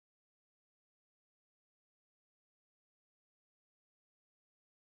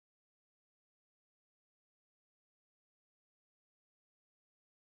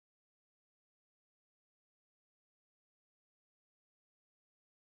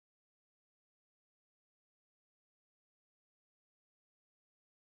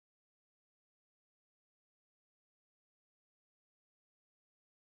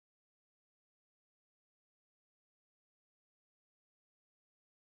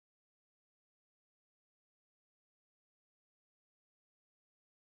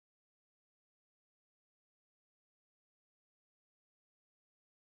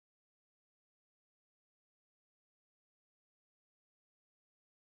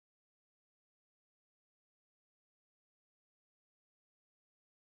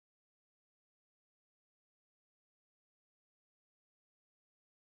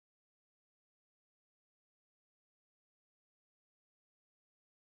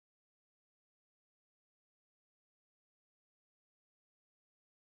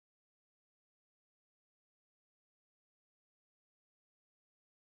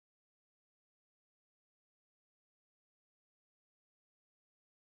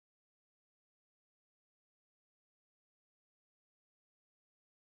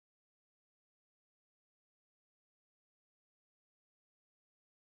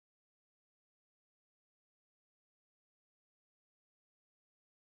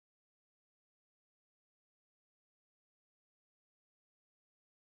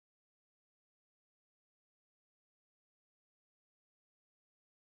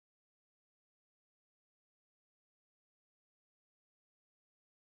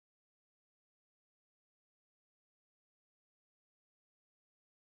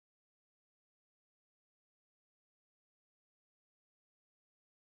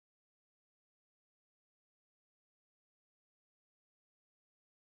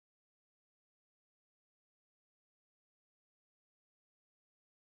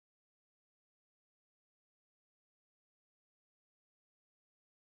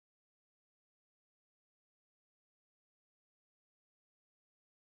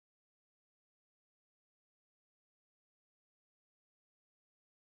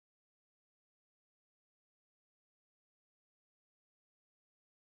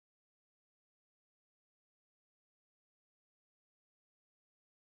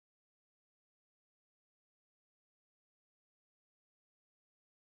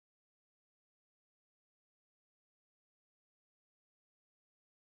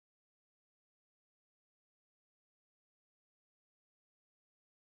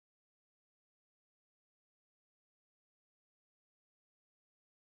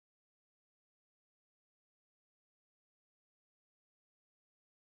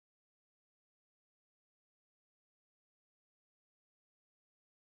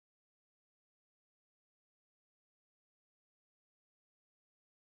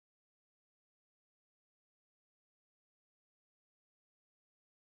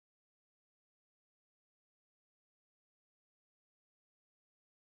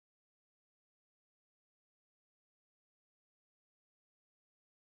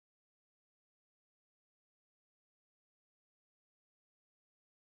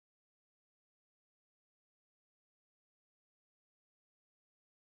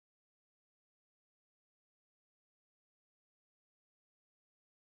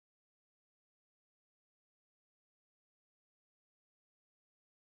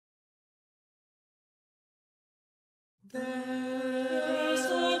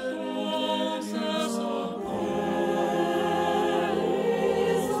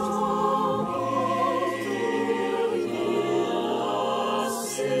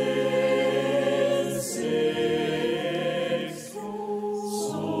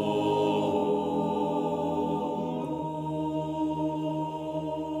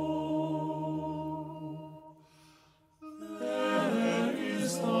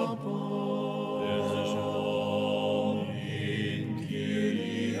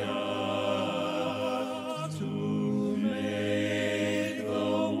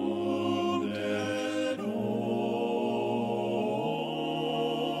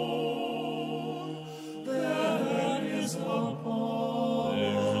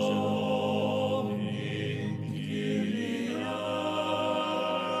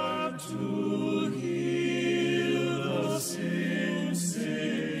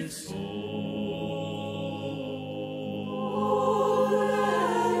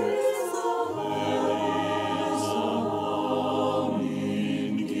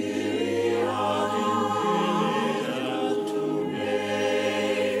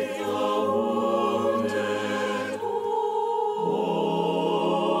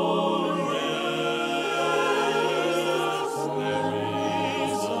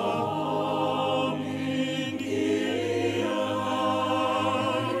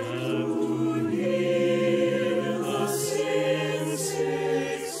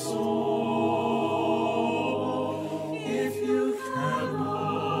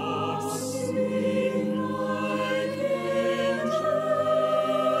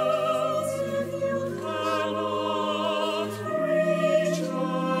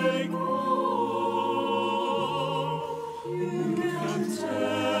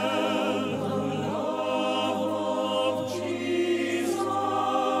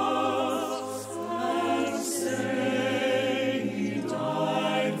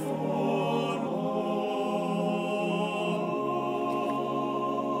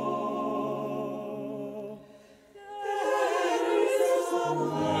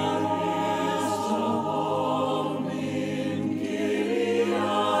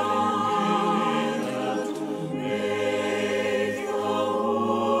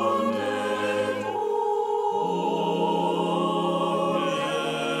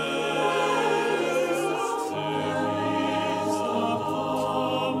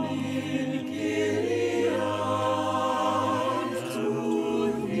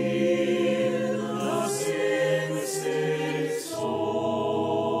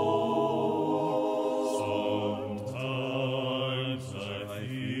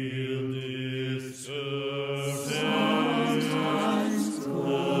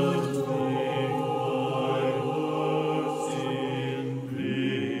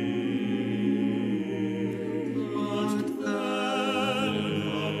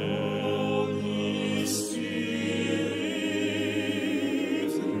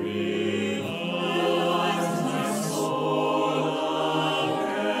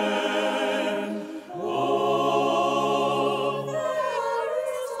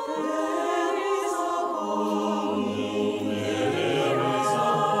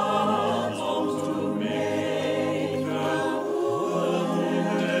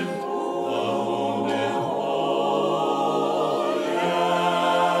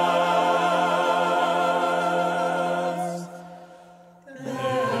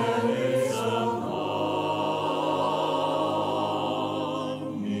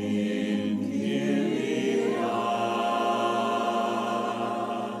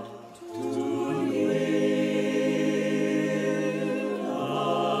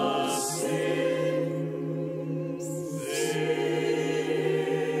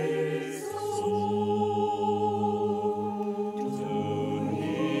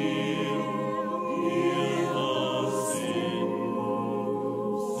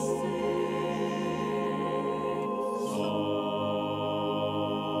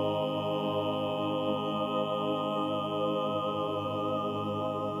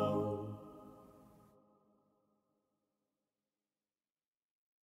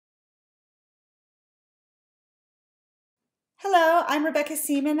Hello, I'm Rebecca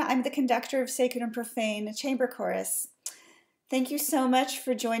Seaman. I'm the conductor of Sacred and Profane, a chamber chorus. Thank you so much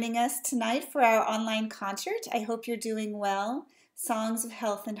for joining us tonight for our online concert. I hope you're doing well. Songs of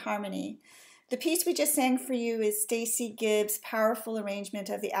Health and Harmony. The piece we just sang for you is Stacy Gibbs' powerful arrangement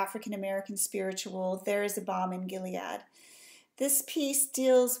of the African American spiritual, There is a Balm in Gilead. This piece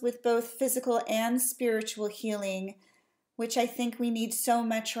deals with both physical and spiritual healing, which I think we need so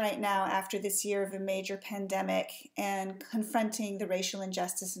much right now after this year of a major pandemic and confronting the racial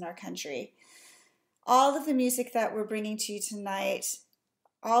injustice in our country. All of the music that we're bringing to you tonight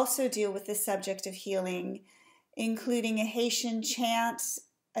also deal with the subject of healing, including a Haitian chant,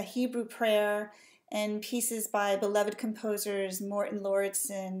 a Hebrew prayer, and pieces by beloved composers Morton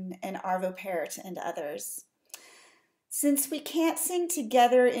Lauridsen and Arvo Pärt and others. Since we can't sing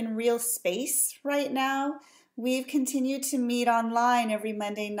together in real space right now, we've continued to meet online every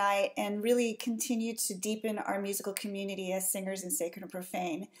Monday night and really continue to deepen our musical community as singers in Sacred and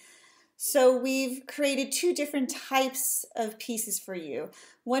Profane. So we've created two different types of pieces for you.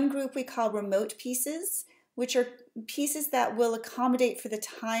 One group we call remote pieces, which are pieces that will accommodate for the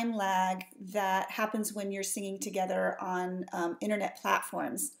time lag that happens when you're singing together on internet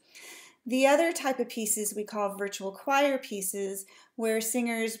platforms. The other type of pieces we call virtual choir pieces, where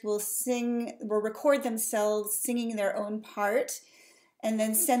singers will record themselves singing their own part and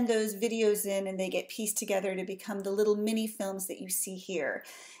then send those videos in, and they get pieced together to become the little mini films that you see here.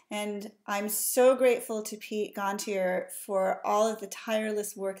 And I'm so grateful to Pete Gontier for all of the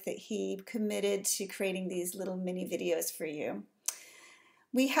tireless work that he committed to creating these little mini videos for you.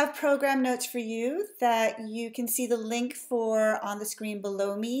 We have program notes for you that you can see the link for on the screen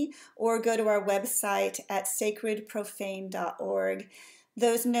below me, or go to our website at sacredprofane.org.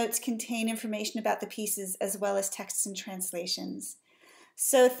 Those notes contain information about the pieces as well as texts and translations.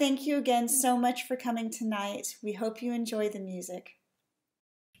 So thank you again so much for coming tonight. We hope you enjoy the music.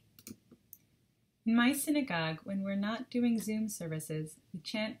 In my synagogue, when we're not doing Zoom services, we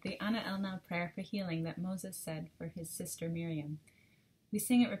chant the Ana Elna prayer for healing that Moses said for his sister Miriam. We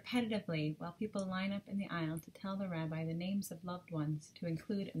sing it repetitively while people line up in the aisle to tell the rabbi the names of loved ones to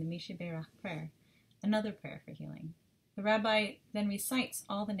include in the Misha Berach prayer, another prayer for healing. The rabbi then recites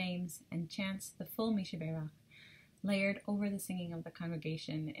all the names and chants the full Misha Berach, layered over the singing of the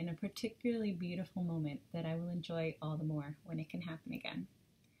congregation in a particularly beautiful moment that I will enjoy all the more when it can happen again.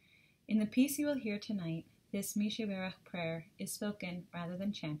 In the piece you will hear tonight, this Misha Berach prayer is spoken rather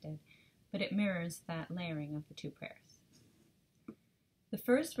than chanted, but it mirrors that layering of the two prayers. The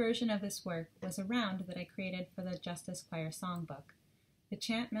first version of this work was a round that I created for the Justice Choir songbook. The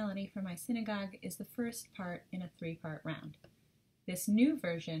chant melody for my synagogue is the first part in a 3-part round. This new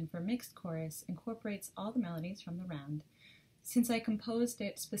version for mixed chorus incorporates all the melodies from the round. Since I composed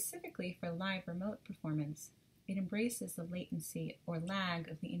it specifically for live remote performance, it embraces the latency or lag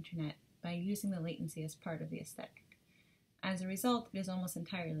of the internet by using the latency as part of the aesthetic. As a result, it is almost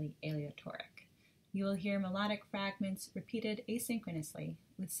entirely aleatoric. You will hear melodic fragments repeated asynchronously,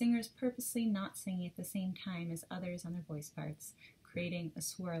 with singers purposely not singing at the same time as others on their voice parts, creating a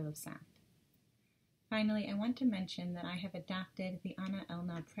swirl of sound. Finally, I want to mention that I have adapted the Ana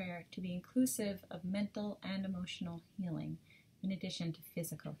Elna prayer to be inclusive of mental and emotional healing, in addition to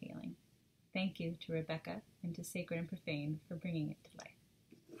physical healing. Thank you to Rebecca and to Sacred and Profane for bringing it to life.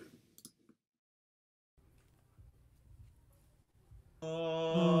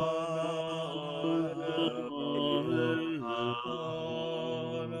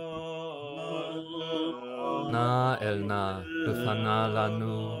 Na elna befana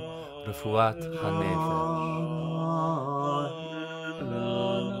lanu refuat hanefesh.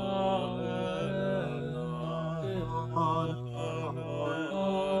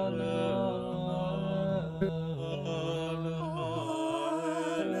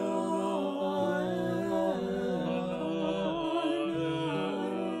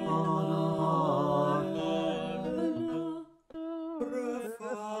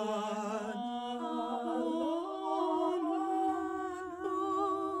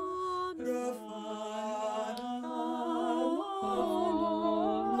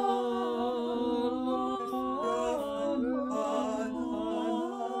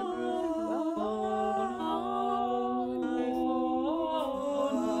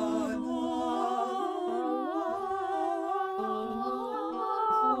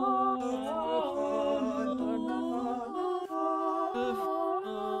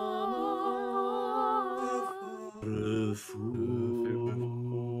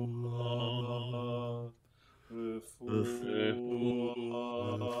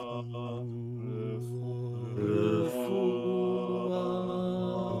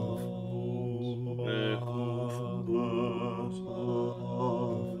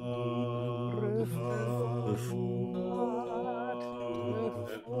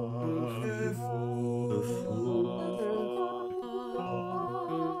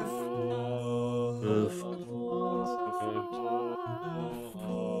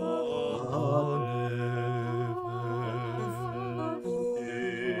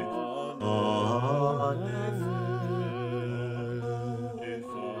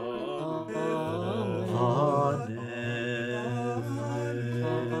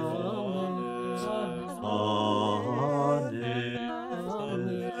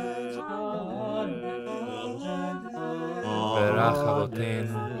 שלח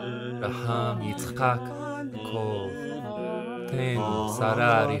אבותינו, אברהם, יצחק, יעקב, תנו,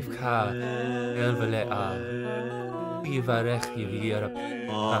 שרה, רבקה, אל ולאה, יברך ירפא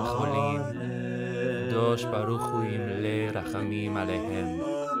החולים, קדוש ברוך הוא ימלא רחמים עליהם,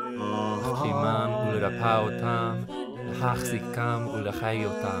 להחלימם ולרפא אותם, להחזיקם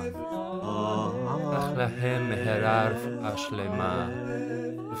ולחיותם, אך להם מהרה רפואה שלמה,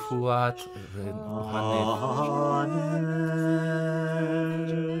 רפואת הנפש,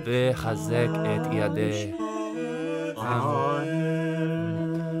 וחזק את ידיהם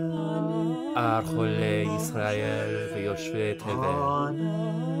על חולי ישראל ויושבי תבל,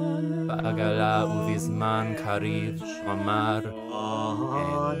 בעגלה ובזמן קריב אמר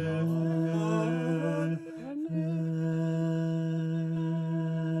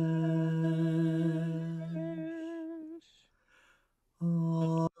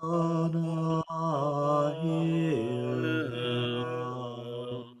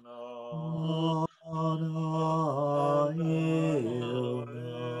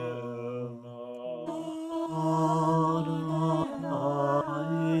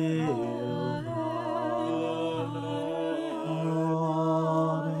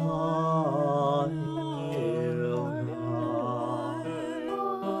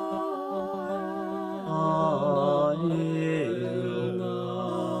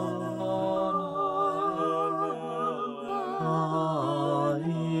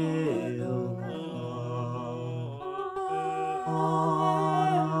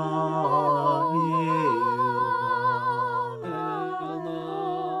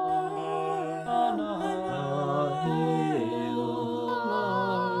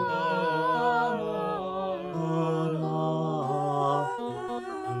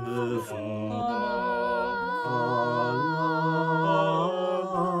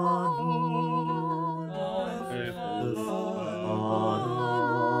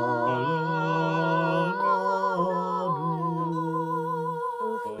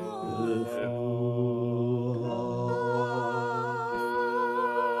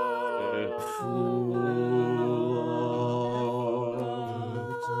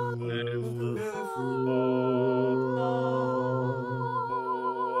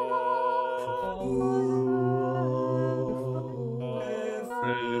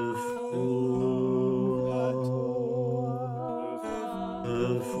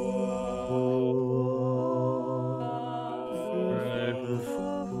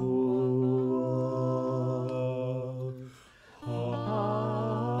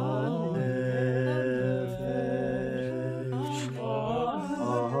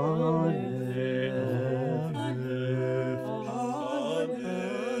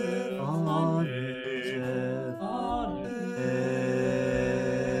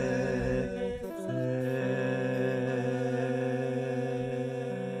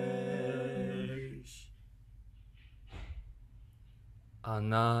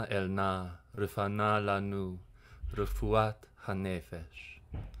ענה אל נא, רפנה לנו, רפואת הנפש.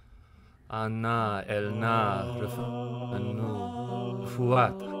 ענה אל נא, רפנה לנו,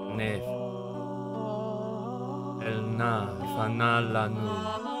 רפואת הנפש. אל נא, רפנה לנו,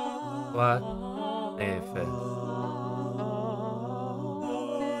 רפואת הנפש.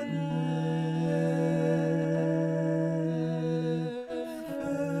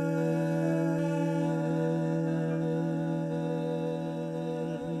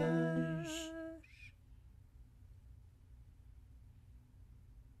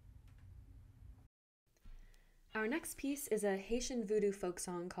 Our next piece is a Haitian voodoo folk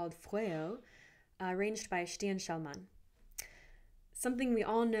song called Fweo, arranged by Stian Shalman. Something we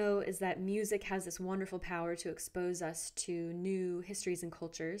all know is that music has this wonderful power to expose us to new histories and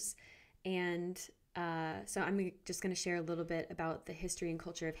cultures. And so I'm just going to share a little bit about the history and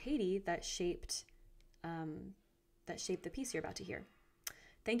culture of Haiti that shaped the piece you're about to hear.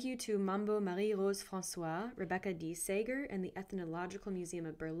 Thank you to Mambo Marie-Rose Francois, Rebecca D. Sager, and the Ethnological Museum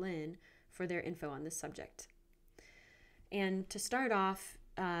of Berlin for their info on this subject. And to start off,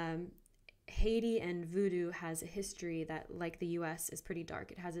 Haiti and voodoo has a history that, like the U.S., is pretty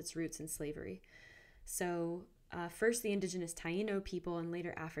dark. It has its roots in slavery. So first, the indigenous Taino people and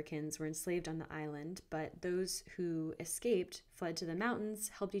later Africans were enslaved on the island, but those who escaped fled to the mountains,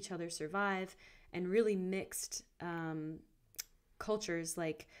 helped each other survive, and really mixed cultures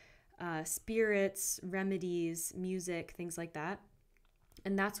like spirits, remedies, music, things like that.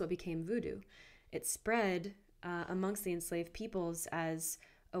 And that's what became voodoo. It spread amongst the enslaved peoples as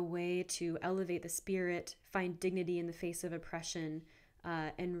a way to elevate the spirit, find dignity in the face of oppression,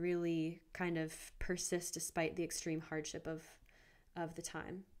 and really kind of persist despite the extreme hardship of the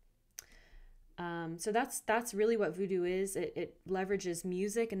time. So that's really what voodoo is. It leverages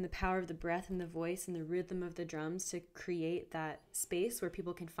music and the power of the breath and the voice and the rhythm of the drums to create that space where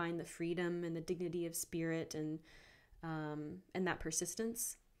people can find the freedom and the dignity of spirit and that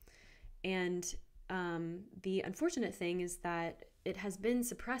persistence. And the unfortunate thing is that it has been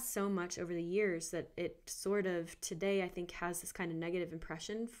suppressed so much over the years that it sort of today I think has this kind of negative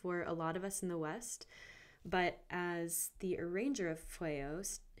impression for a lot of us in the West. But as the arranger of Fuego,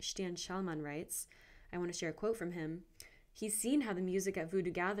 Stian Schalman, writes, I want to share a quote from him. He's seen how the music at voodoo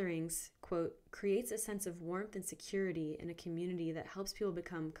gatherings, quote, creates a sense of warmth and security in a community that helps people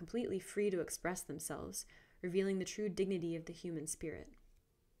become completely free to express themselves, revealing the true dignity of the human spirit.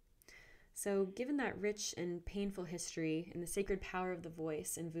 So given that rich and painful history and the sacred power of the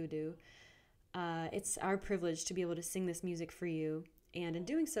voice in voodoo, it's our privilege to be able to sing this music for you, and in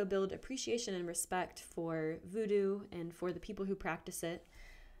doing so build appreciation and respect for voodoo and for the people who practice it,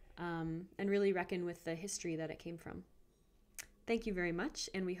 and really reckon with the history that it came from. Thank you very much,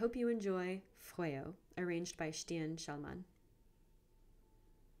 and we hope you enjoy Fuego, arranged by Stian Schalman.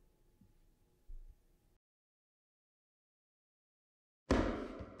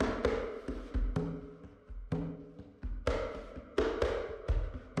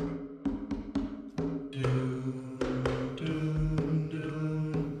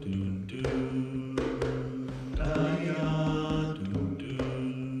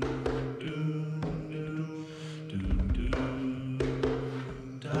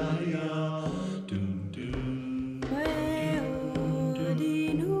 When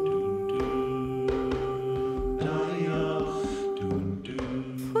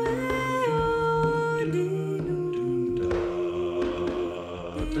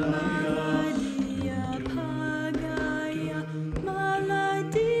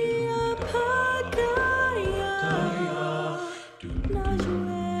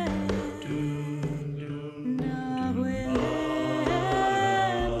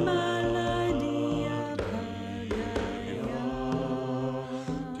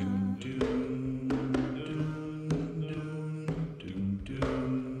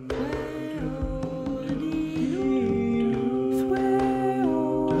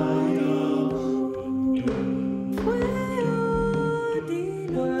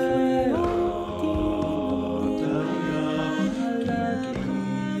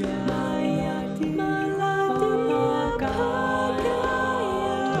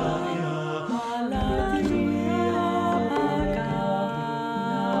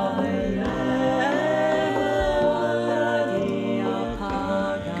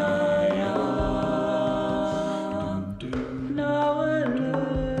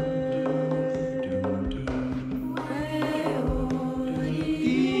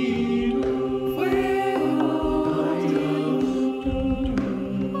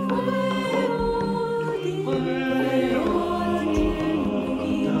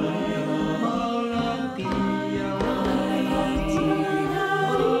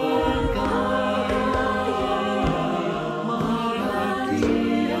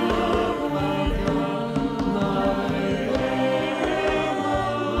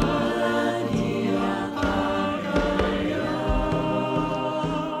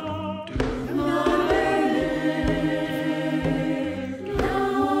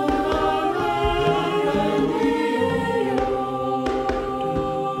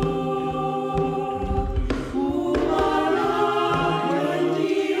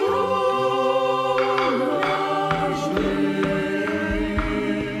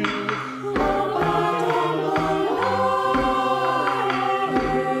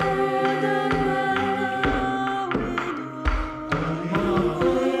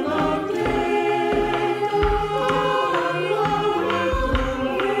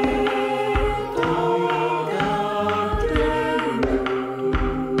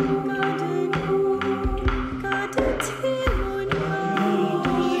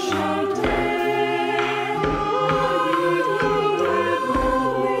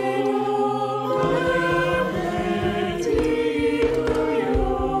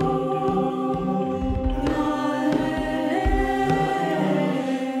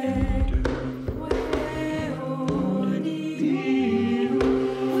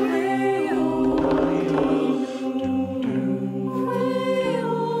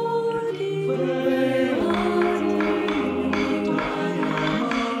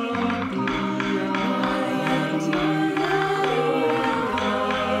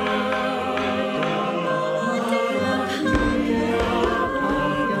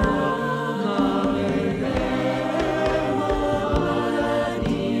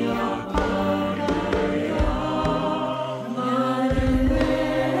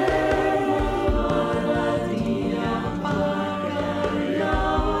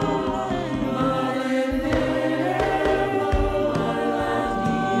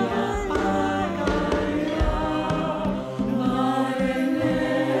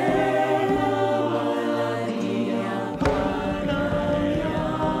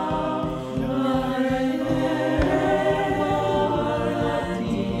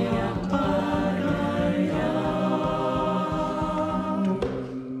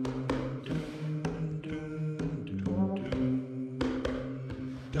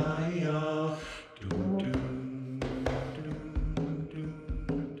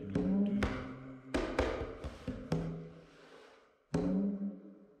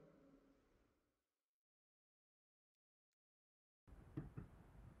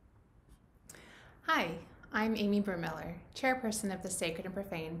Hi, I'm Amy Burmiller, Chairperson of the Sacred and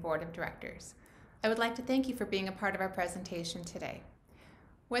Profane Board of Directors. I would like to thank you for being a part of our presentation today.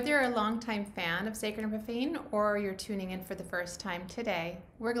 Whether you're a longtime fan of Sacred and Profane or you're tuning in for the first time today,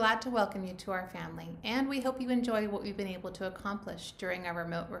 we're glad to welcome you to our family, and we hope you enjoy what we've been able to accomplish during our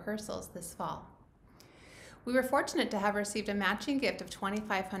remote rehearsals this fall. We were fortunate to have received a matching gift of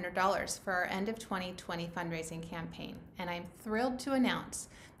 $2,500 for our end of 2020 fundraising campaign, and I'm thrilled to announce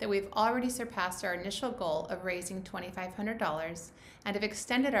that we've already surpassed our initial goal of raising $2,500 and have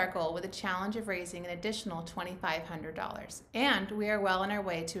extended our goal with a challenge of raising an additional $2,500, and we are well on our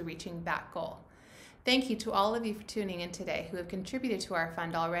way to reaching that goal. Thank you to all of you for tuning in today who have contributed to our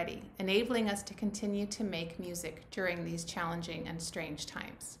fund already, enabling us to continue to make music during these challenging and strange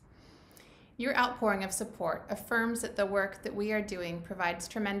times. Your outpouring of support affirms that the work that we are doing provides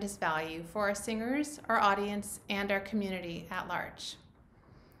tremendous value for our singers, our audience, and our community at large.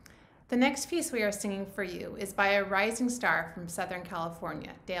 The next piece we are singing for you is by a rising star from Southern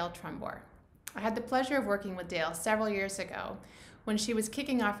California, Dale Trumbore. I had the pleasure of working with Dale several years ago when she was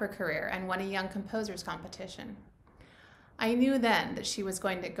kicking off her career and won a Young Composers competition. I knew then that she was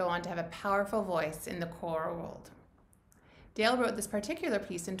going to go on to have a powerful voice in the choral world. Dale wrote this particular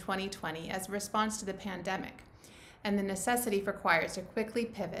piece in 2020 as a response to the pandemic and the necessity for choirs to quickly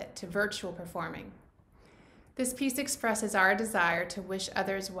pivot to virtual performing. This piece expresses our desire to wish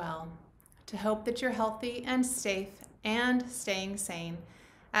others well, to hope that you're healthy and safe and staying sane,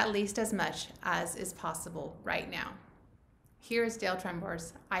 at least as much as is possible right now. Here is Dale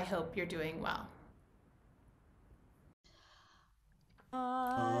Trumbore's I Hope You're Doing Well.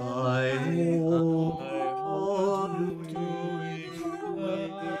 I hope you're doing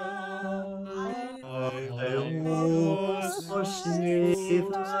well. I hope you're safe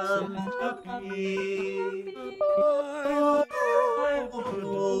and happy. I hope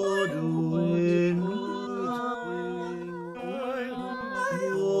you're doing well. I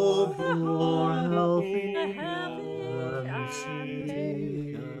hope you're healthy and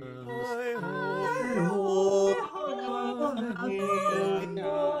safe. I hope you're happy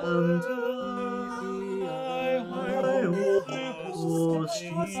and I hope you're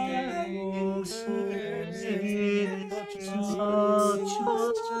staying sane in such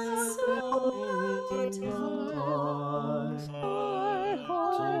a sad time. I hope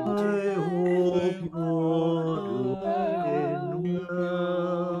you're doing well.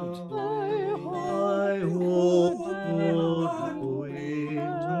 I hope you're doing well.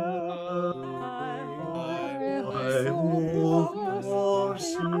 I hope you're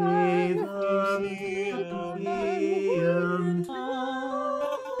safe and happy and I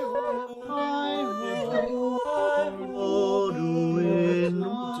hope you're doing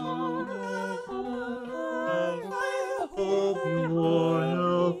well. I hope you're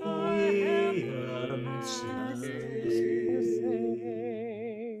healthy and safe.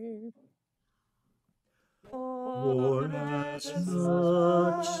 For as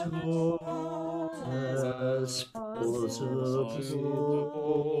much as possible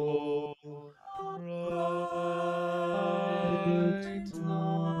right now.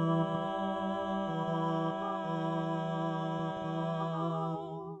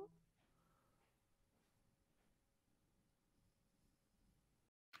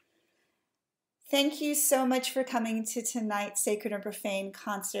 Thank you so much for coming to tonight's Sacred and Profane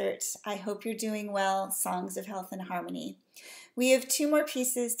concert. I hope you're doing well, Songs of Health and Harmony. We have two more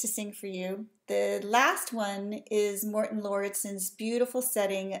pieces to sing for you. The last one is Morton Lauridsen's beautiful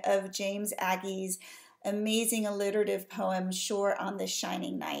setting of James Aggie's amazing alliterative poem, Shore on This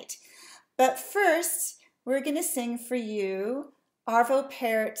Shining Night. But first, we're going to sing for you Arvo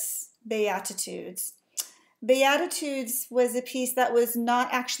Pärt's Beatitudes. Beatitudes was a piece that was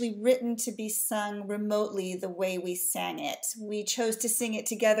not actually written to be sung remotely the way we sang it. We chose to sing it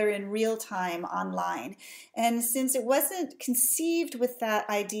together in real time online. And since it wasn't conceived with that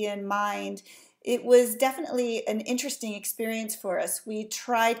idea in mind, it was definitely an interesting experience for us. We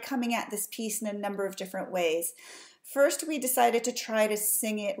tried coming at this piece in a number of different ways. First, we decided to try to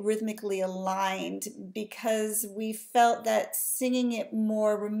sing it rhythmically aligned because we felt that singing it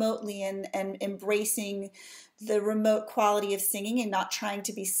more remotely and embracing the remote quality of singing and not trying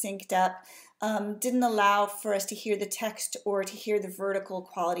to be synced up didn't allow for us to hear the text or to hear the vertical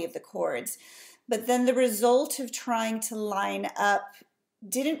quality of the chords. But then the result of trying to line up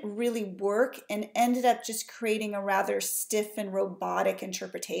didn't really work and ended up just creating a rather stiff and robotic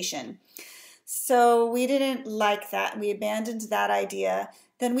interpretation. So we didn't like that. We abandoned that idea.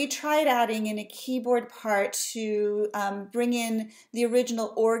 Then we tried adding in a keyboard part to bring in the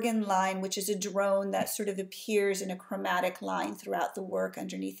original organ line, which is a drone that sort of appears in a chromatic line throughout the work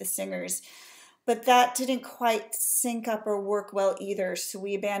underneath the singers. but that didn't quite sync up or work well either, so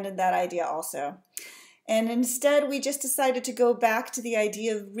we abandoned that idea also. And instead, we just decided to go back to the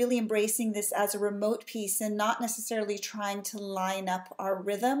idea of really embracing this as a remote piece and not necessarily trying to line up our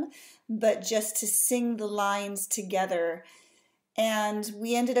rhythm, but just to sing the lines together. And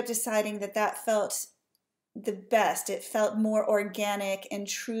we ended up deciding that that felt the best. It felt more organic and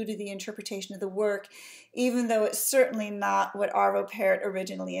true to the interpretation of the work, even though it's certainly not what Arvo Pärt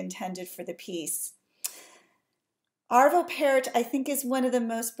originally intended for the piece. Arvo Pärt, I think, is one of the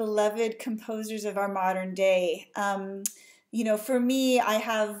most beloved composers of our modern day. For me, I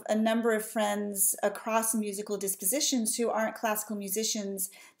have a number of friends across musical dispositions who aren't classical musicians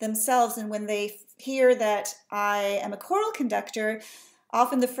themselves, and when they hear that I am a choral conductor,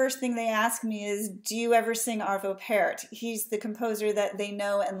 often the first thing they ask me is, do you ever sing Arvo Pärt? He's the composer that they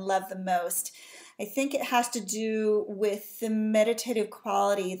know and love the most. I think it has to do with the meditative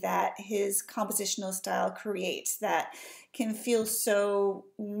quality that his compositional style creates that can feel so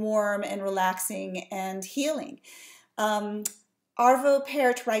warm and relaxing and healing. Arvo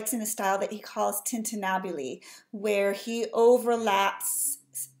Pärt writes in a style that he calls tintinnabuli, where he overlaps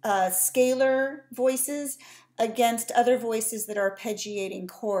scalar voices against other voices that are arpeggiating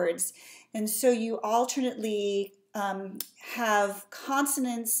chords. And so you alternately have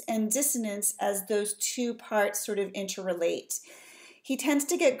consonance and dissonance as those two parts sort of interrelate. He tends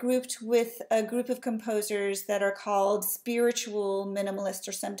to get grouped with a group of composers that are called spiritual minimalists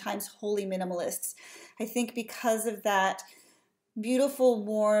or sometimes holy minimalists. I think because of that beautiful,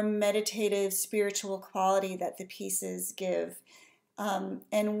 warm, meditative, spiritual quality that the pieces give.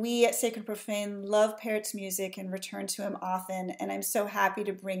 And we at Sacred Profane love Pärt's music and return to him often, and I'm so happy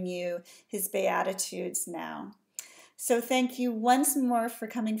to bring you his Beatitudes now. So thank you once more for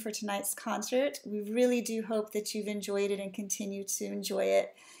coming for tonight's concert. We really do hope that you've enjoyed it and continue to enjoy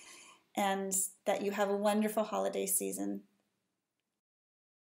it, and that you have a wonderful holiday season.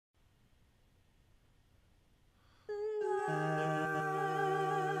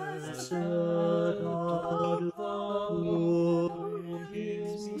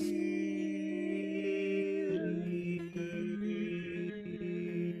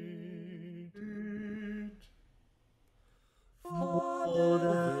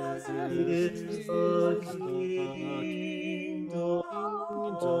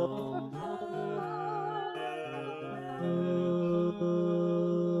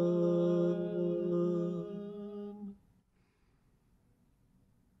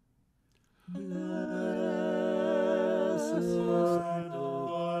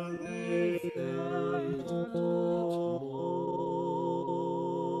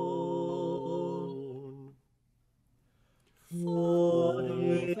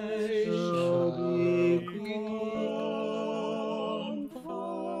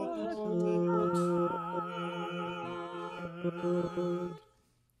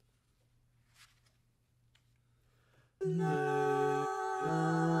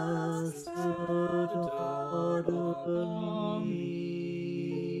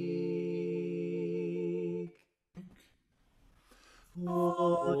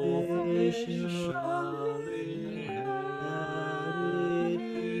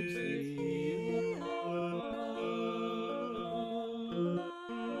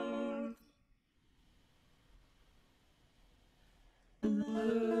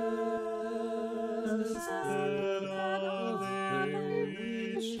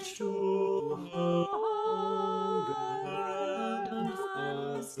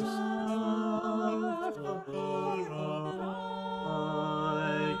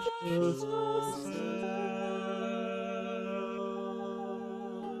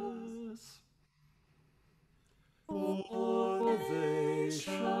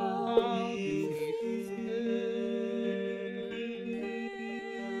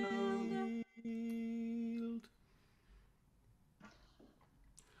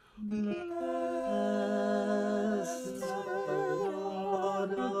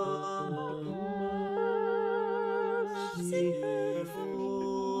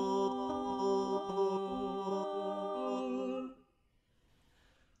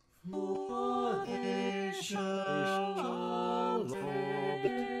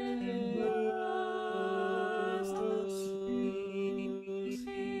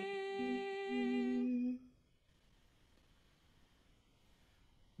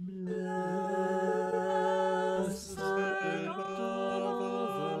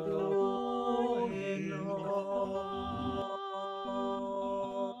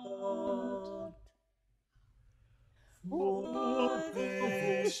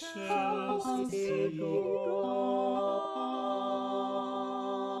 shall see God.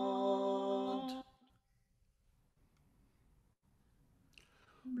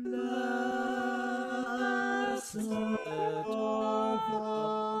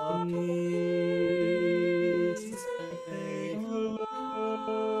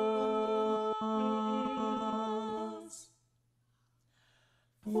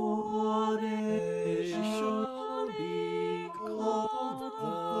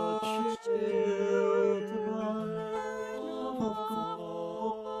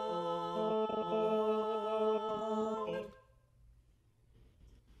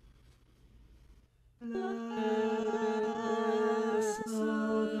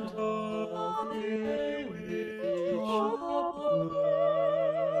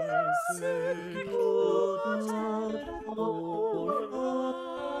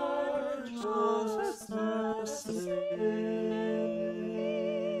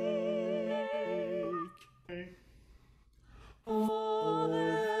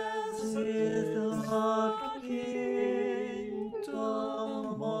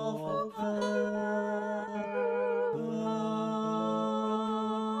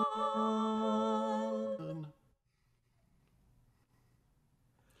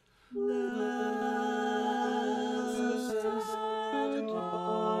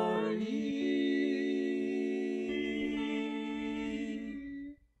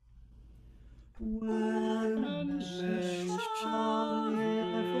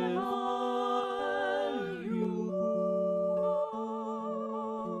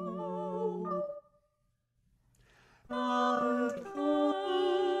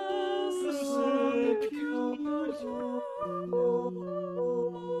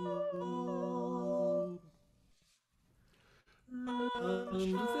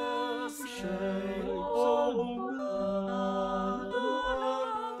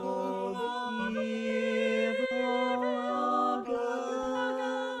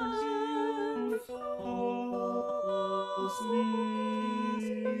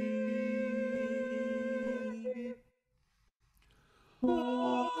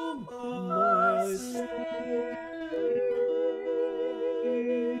 my sake.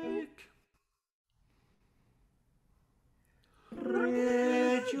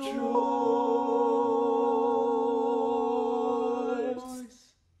 Rejoice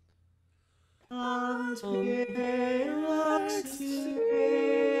and give exceeding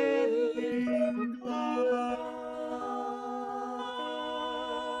glad.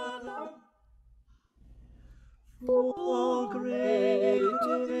 For great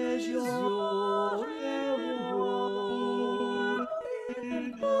is your reward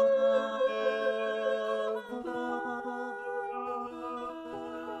in heaven.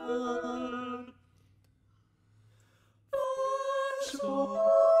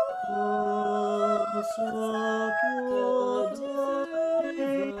 Because of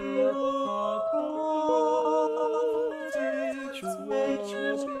your prophets which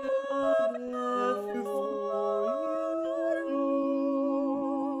were before you.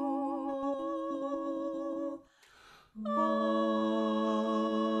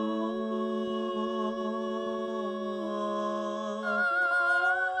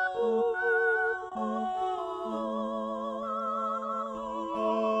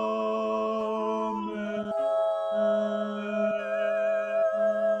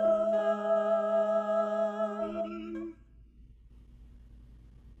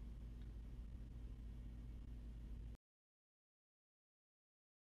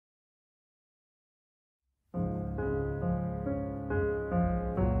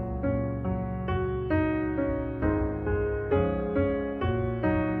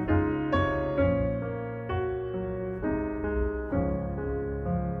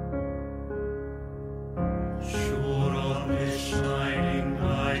 Sure on this shining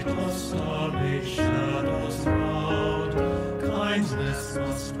night of starry shadows round, kindness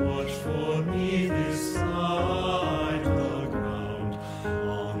must watch for me this side the ground.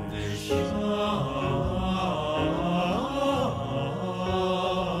 On this shining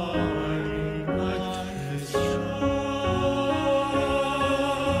night, this shining night.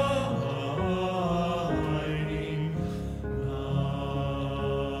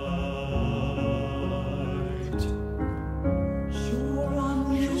 Sure on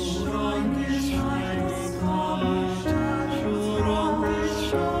this shining night, sure on this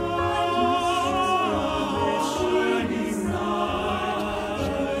shining night,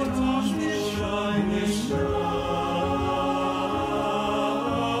 sure on this shining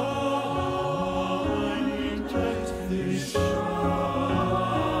night, this shining night.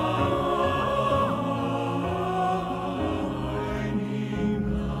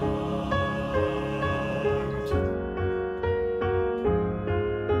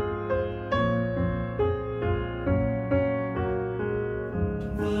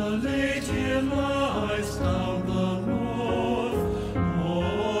 The lady lies down the north,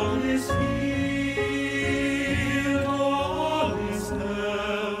 all is healed, all is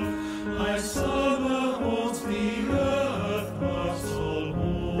health. Thy summer holds the earth, her soul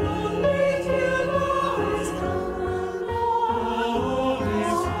holds. The lady lies down the north, all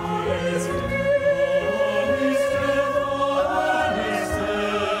is healed, all is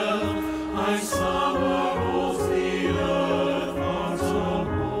health. Thy summer holds the earth, her soul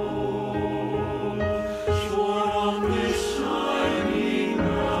holds. Sure on this shining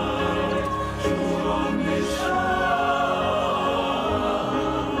night, sure on this shining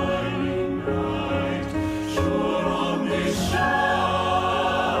night, sure on this shining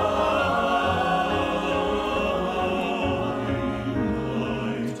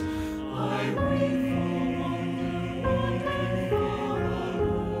night, I weep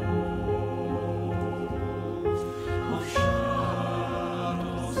of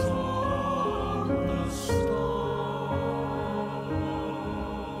shadows on the stars.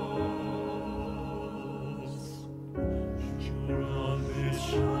 Sure on this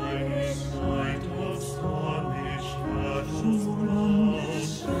shining night of stormy shadows round,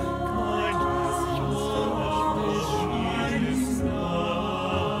 kindness must watch this shining night.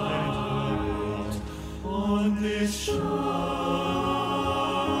 On this shining